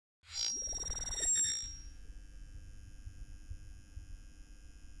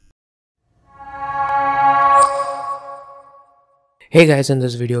Hey guys, in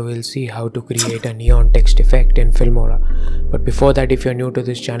this video we'll see how to create a neon text effect in Filmora. But before that, if you're new to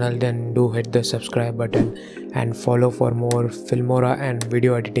this channel, then do hit the subscribe button and follow for more Filmora and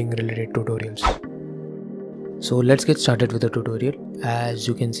video editing related tutorials. So let's get started with the tutorial. As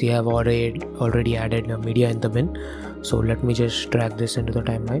you can see, I've already added a media in the bin. So let me just drag this into the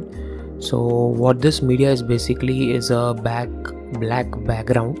timeline. So what this media is basically is a black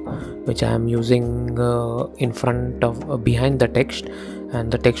background which I am using in front of behind the text,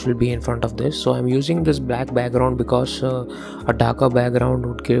 and the text will be in front of this. So I'm using this black background because a darker background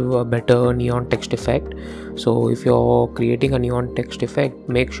would give a better neon text effect. So if you're creating a neon text effect,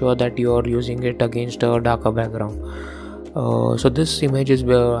 make sure that you're using it against a darker background. So this image is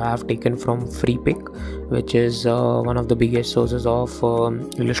I have taken from FreePic, which is one of the biggest sources of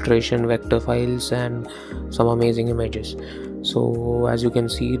illustration vector files and some amazing images. So as you can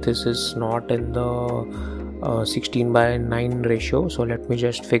see, this is not in the 16:9 ratio. So let me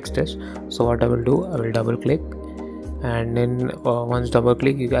just fix this. So what I will do, I will double click, and then once double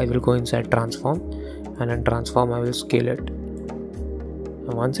click, I will go inside transform, and in transform I will scale it.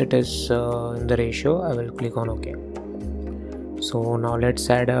 And once it is in the ratio, I will click on OK. So now let's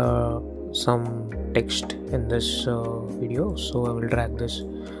add some text in this video. So I will drag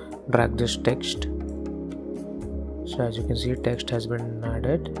this text. So as you can see, text has been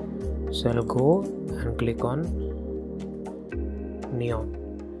added. So I'll go and click on neon,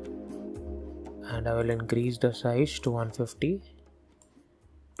 and I will increase the size to 150.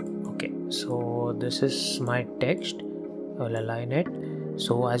 Okay, so this is my text. I will align it.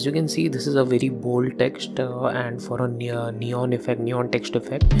 So as you can see, this is a very bold text, and for a neon text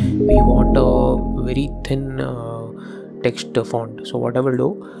effect, we want a very thin text font. So what I will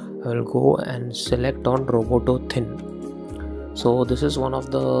do, I will go and select on Roboto Thin. So this is one of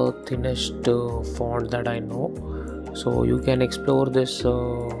the thinnest font that I know. So you can explore this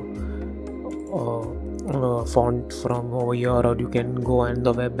font from over here, or you can go on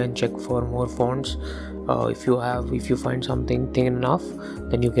the web and check for more fonts. If you find something thin enough,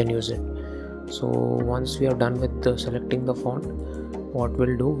 then you can use it. So once we are done with selecting the font, what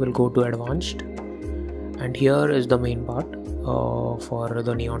we'll do, we'll go to advanced, and here is the main part for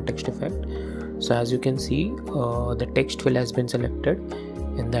the neon text effect. So as you can see, the text fill has been selected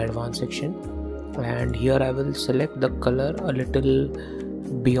in the advanced section, and here I will select the color a little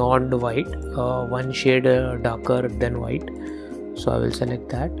beyond white, one shade darker than white. So I will select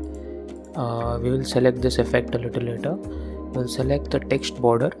that. We will select this effect a little later. We'll select the text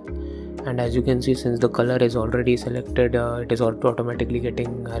border, and as you can see, since the color is already selected, it is automatically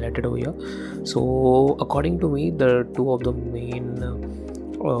getting highlighted over here. So according to me, the two of the main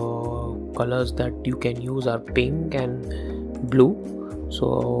colors that you can use are pink and blue.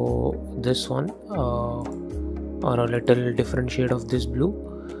 So this one or a little different shade of this blue,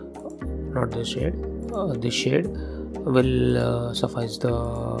 not this shade, this shade will suffice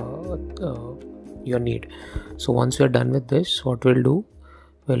your need. So once we are done with this, what we'll do,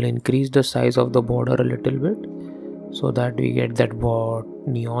 we'll increase the size of the border a little bit so that we get that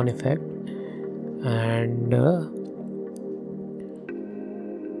neon effect. And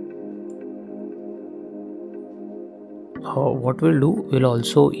what we'll do, we'll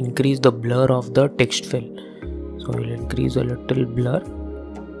also increase the blur of the text fill. So we'll increase a little blur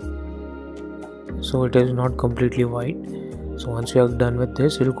so it is not completely white. So once we are done with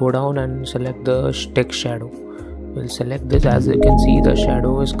this, we'll go down and select the text shadow. We'll select this. As you can see, the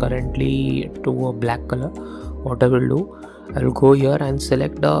shadow is currently to a black color. What I will do, I will go here and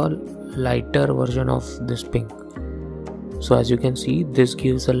select the lighter version of this pink. So as you can see, this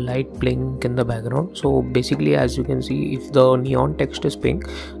gives a light pink in the background. So basically, as you can see, if the neon text is pink,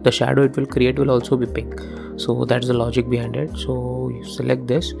 the shadow it will create will also be pink. So that's the logic behind it. So you select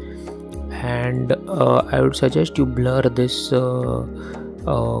this, and I would suggest you blur this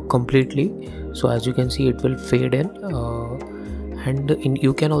completely. So as you can see, it will fade in, and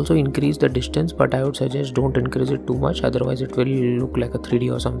you can also increase the distance, but I would suggest don't increase it too much, otherwise it will look like a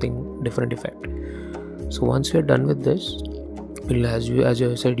 3D or something different effect. So once we are done with this, as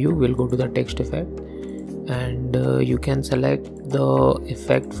I said, will go to the text effect, and you can select the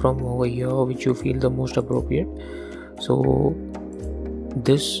effect from over here which you feel the most appropriate. So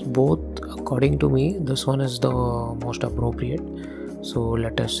this, both according to me, this one is the most appropriate. So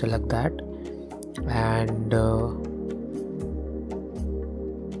let us select that, and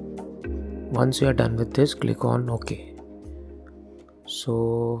once you are done with this, click on OK.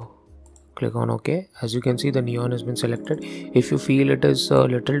 So click on OK. As you can see, the neon has been selected. If you feel it is a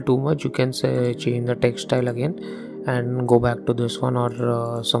little too much, you can say change the text style again and go back to this one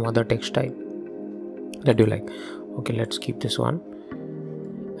or some other text style that you like. Okay, let's keep this one.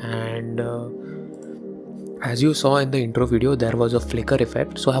 And as you saw in the intro video, there was a flicker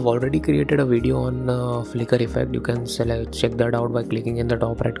effect. So I have already created a video on flicker effect. You can check that out by clicking in the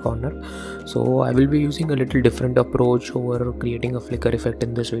top right corner. So I will be using a little different approach over creating a flicker effect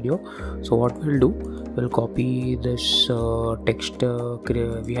in this video. So what we'll do, we'll copy this text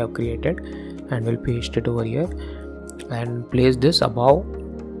we have created, and we'll paste it over here and place this above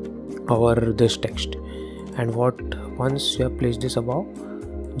this text. And once you have placed this above,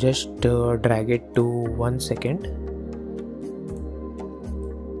 just drag it to 1 second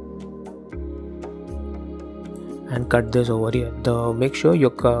and cut this over here. Make sure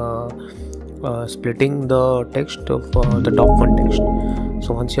you're splitting the text of the top one text.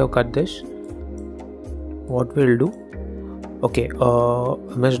 So once you have cut this, what we'll do, okay,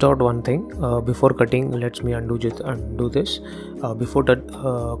 missed out one thing before cutting. Let me undo this. Before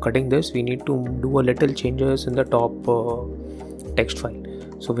cutting this, we need to do a little changes in the top text file.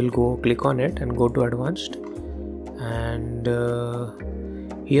 So we'll click on it and go to advanced, and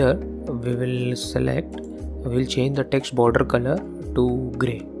here we'll change the text border color to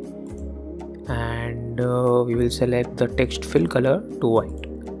gray, and we will select the text fill color to white.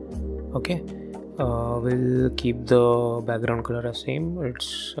 Okay, we'll keep the background color as same.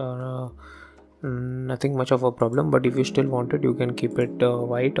 It's nothing much of a problem, but if you still want it, you can keep it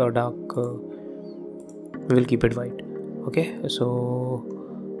white or dark. We will keep it white. Okay, so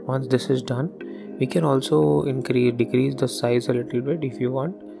once this is done, we can also decrease the size a little bit if you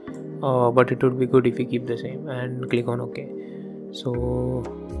want, but it would be good if you keep the same, and click on OK. So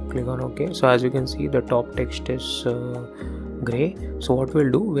click on OK. So as you can see, the top text is gray. So what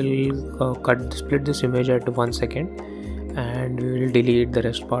we'll do, we'll split this image at 1 second, and we will delete the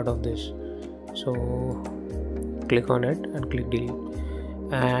rest part of this. So click on it and click delete,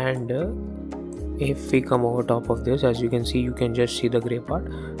 and if we come over top of this, as you can see, you can just see the gray part.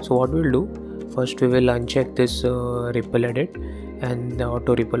 So what we'll do, first we will uncheck this ripple edit and the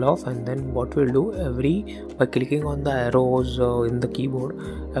auto ripple off, and then what we'll do, by clicking on the arrows in the keyboard,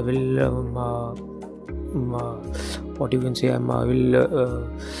 I will what you can say, I will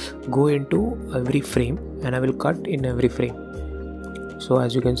go into every frame, and I will cut in every frame. So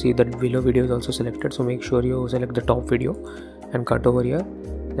as you can see, that below video is also selected, so make sure you select the top video and cut over here,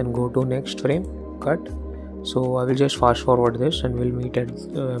 then go to next frame, cut. So I will just fast forward this, and we'll meet at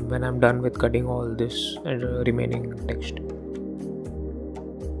when I'm done with cutting all this remaining text.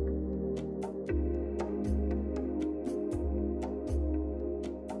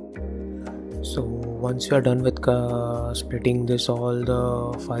 So once you are done with splitting all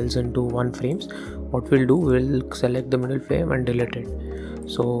the files into one frames, what we'll do, we'll select the middle frame and delete it.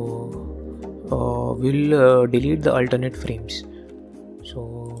 So we'll delete the alternate frames.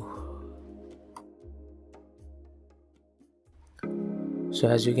 So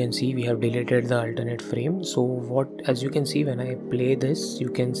as you can see, we have deleted the alternate frame. So as you can see, when I play this, you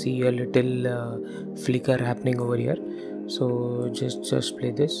can see a little flicker happening over here. So just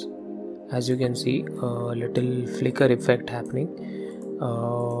play this. As you can see, a little flicker effect happening.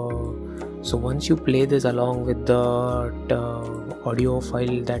 So once you play this along with the audio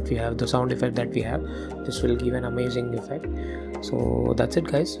file that we have, the sound effect that we have, this will give an amazing effect. So that's it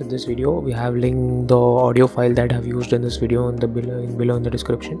guys. In this video, we have linked the audio file that I've used in this video below in the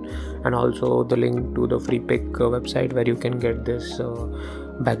description, and also the link to the free pick website where you can get this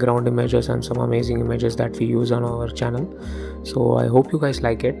background images and some amazing images that we use on our channel. So I hope you guys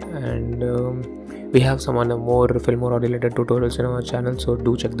like it, and we have some more Filmora related tutorials in our channel, so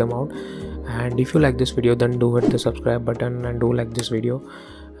do check them out. And if you like this video, then do hit the subscribe button and do like this video,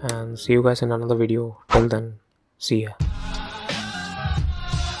 and see you guys in another video. Till then, see ya.